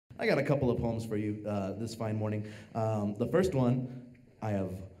I got a couple of poems for you this fine morning. The first one,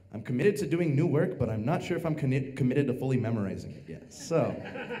 I'm committed to doing new work, but I'm not sure if I'm committed to fully memorizing it yet. So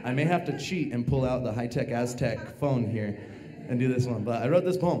I may have to cheat and pull out the high-tech Aztec phone here and do this one. But I wrote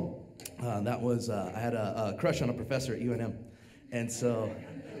this poem. I had a crush on a professor at UNM. And so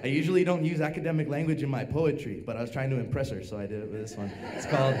I usually don't use academic language in my poetry, but I was trying to impress her, so I did it with this one. It's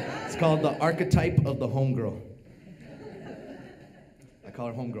called The Archetype of the Homegirl. I call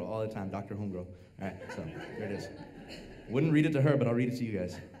her Homegirl all the time, Dr. Homegirl. All right, so here it is. Wouldn't read it to her, but I'll read it to you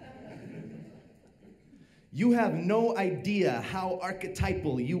guys. You have no idea how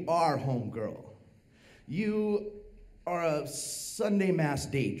archetypal you are, Homegirl. You are a Sunday Mass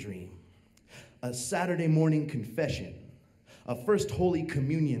daydream, a Saturday morning confession, a First Holy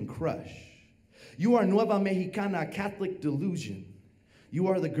Communion crush. You are Nueva Mexicana Catholic delusion. You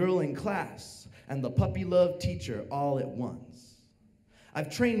are the girl in class and the puppy love teacher all at once. I've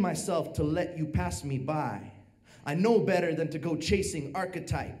trained myself to let you pass me by. I know better than to go chasing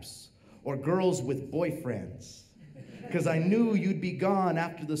archetypes or girls with boyfriends, because I knew you'd be gone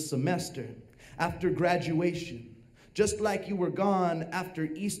after the semester, after graduation, just like you were gone after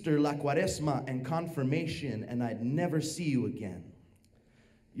Easter, La Cuaresma, and confirmation, and I'd never see you again.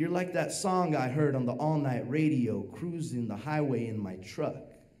 You're like that song I heard on the all-night radio, cruising the highway in my truck.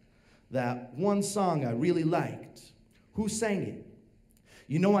 That one song I really liked. Who sang it?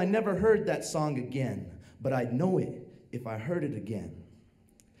 You know, I never heard that song again, but I'd know it if I heard it again.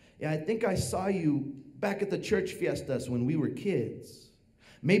 Yeah, I think I saw you back at the church fiestas when we were kids.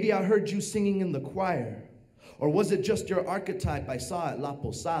 Maybe I heard you singing in the choir. Or was it just your archetype I saw at La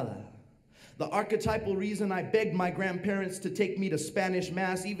Posada? The archetypal reason I begged my grandparents to take me to Spanish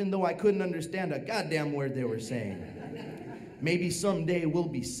Mass even though I couldn't understand a goddamn word they were saying. Maybe someday we'll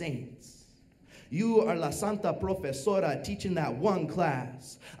be saints. You are La Santa Profesora teaching that one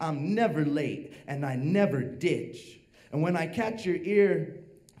class. I'm never late and I never ditch. And when I catch your ear,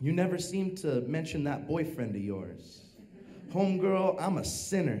 you never seem to mention that boyfriend of yours. Homegirl, I'm a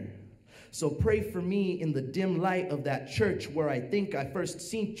sinner. So pray for me in the dim light of that church where I think I first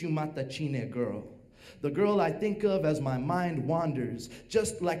seen you, Matachine girl. The girl I think of as my mind wanders,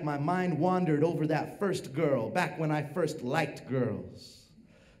 just like my mind wandered over that first girl back when I first liked girls.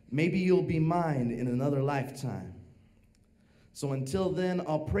 Maybe you'll be mine in another lifetime. So until then,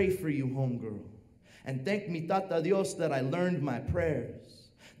 I'll pray for you, homegirl, and thank mi Tata Dios that I learned my prayers,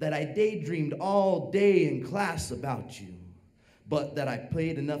 that I daydreamed all day in class about you, but that I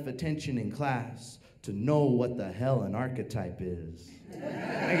paid enough attention in class to know what the hell an archetype is.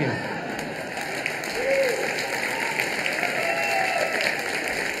 Thank you.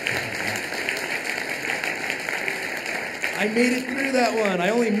 I made it through that one. I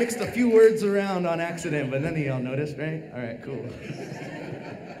only mixed a few words around on accident, but none of y'all noticed, right? All right, cool.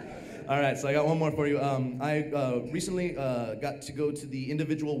 All right, so I got one more for you. I recently got to go to the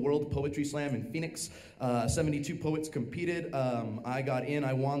individual World Poetry Slam in Phoenix. 72 poets competed. I got in.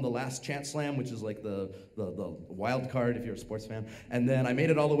 I won the Last Chance Slam, which is like the wild card if you're a sports fan. And then I made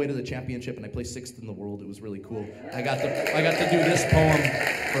it all the way to the championship, and I placed 6th in the world. It was really cool. I got to do this poem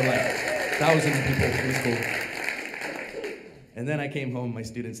for like 1,000 people. It was cool. And then I came home, my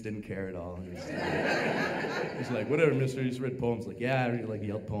students didn't care at all. It was like, whatever, mister, you just read poems. Like, yeah, I really like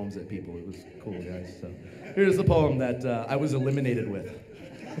yelled poems at people. It was cool, guys. So here's the poem that I was eliminated with.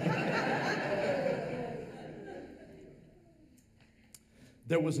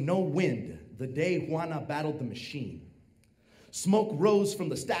 There was no wind the day Juana battled the machine. Smoke rose from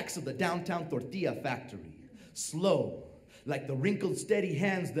the stacks of the downtown tortilla factory, slow, like the wrinkled, steady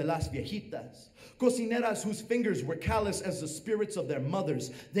hands de las viejitas. Cocineras whose fingers were callous as the spirits of their mothers.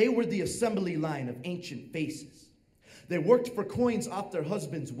 They were the assembly line of ancient faces. They worked for coins off their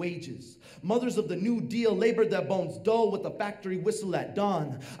husbands' wages. Mothers of the New Deal labored their bones dull with the factory whistle at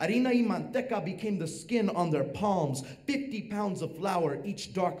dawn. Harina y manteca became the skin on their palms, 50 pounds of flour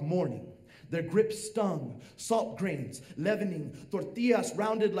each dark morning. Their grip stung, salt grains, leavening, tortillas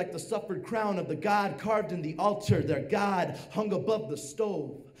rounded like the suffered crown of the god carved in the altar. Their god hung above the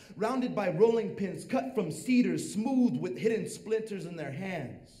stove, rounded by rolling pins cut from cedars, smooth with hidden splinters in their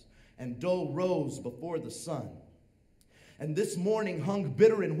hands, and dough rose before the sun. And this morning hung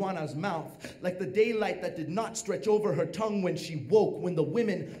bitter in Juana's mouth, like the daylight that did not stretch over her tongue when she woke, when the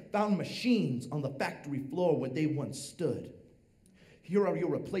women found machines on the factory floor where they once stood. Here are your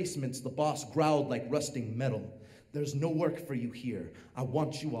replacements, the boss growled like rusting metal. There's no work for you here. I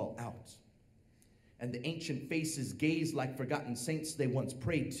want you all out. And the ancient faces gazed like forgotten saints they once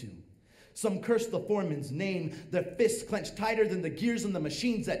prayed to. Some cursed the foreman's name, their fists clenched tighter than the gears in the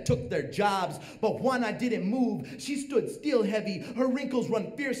machines that took their jobs. But Juana didn't move. She stood still heavy. Her wrinkles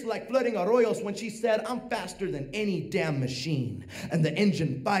run fierce like flooding arroyos when she said, "I'm faster than any damn machine." And the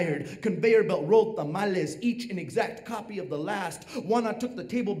engine fired. Conveyor belt rolled tamales, each an exact copy of the last. Juana took the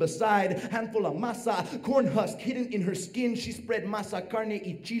table beside, handful of masa, corn husk hidden in her skin. She spread masa, carne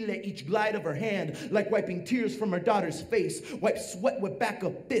y chile, each glide of her hand, like wiping tears from her daughter's face. Wiped sweat with back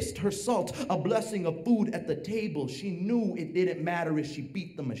of fist, her salt, a blessing of food at the table. She knew it didn't matter if she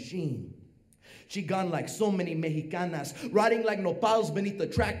beat the machine. She gone like so many Mexicanas, riding like nopals beneath the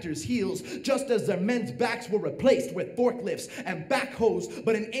tractor's heels, just as their men's backs were replaced with forklifts and backhoes.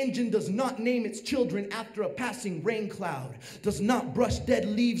 But an engine does not name its children after a passing rain cloud, does not brush dead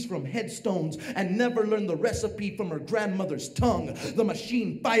leaves from headstones, and never learn the recipe from her grandmother's tongue. The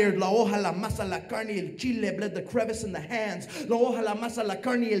machine fired. La hoja, la masa, la carne, el chile bled the crevice in the hands. La hoja, la masa, la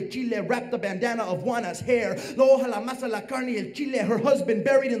carne, el chile wrapped the bandana of Juana's hair. La hoja, la masa, la carne, el chile, her husband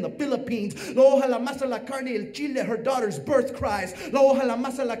buried in the Philippines. La hoja, la masa, la carne, el chile, her daughter's birth cries. La hoja, la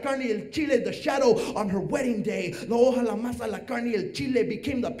masa, la carne, el chile, the shadow on her wedding day. La hoja, la masa, la carne, el chile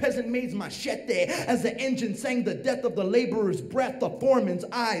became the peasant maid's machete. As the engine sang the death of the laborer's breath, the foreman's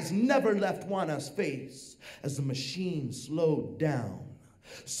eyes never left Juana's face. As the machine slowed down,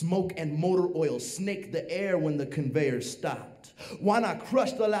 smoke and motor oil snaked the air when the conveyor stopped. Juana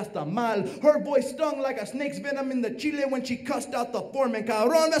crushed the last tamal. Her voice stung like a snake's venom in the chile when she cussed out the foreman.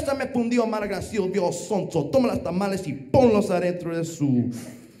 Cabrón, esa me fundió, malagradecido, Dios sonso. Toma las tamales y ponlos adentro de su...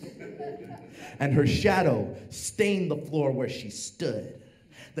 And her shadow stained the floor where she stood.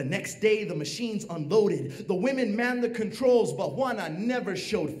 The next day, the machines unloaded. The women manned the controls, but Juana never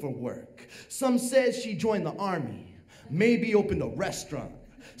showed for work. Some said she joined the army, maybe opened a restaurant.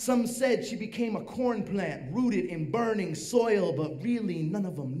 Some said she became a corn plant rooted in burning soil, but really none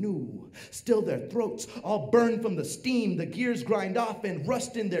of them knew. Still their throats all burned from the steam, the gears grind off and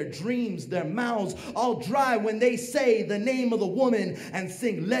rust in their dreams, their mouths all dry when they say the name of the woman and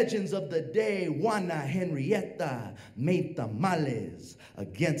sing legends of the day. Juana Henrietta made tamales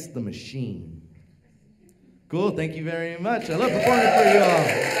against the machine. Cool, thank you very much. I love performing for you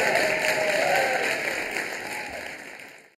all.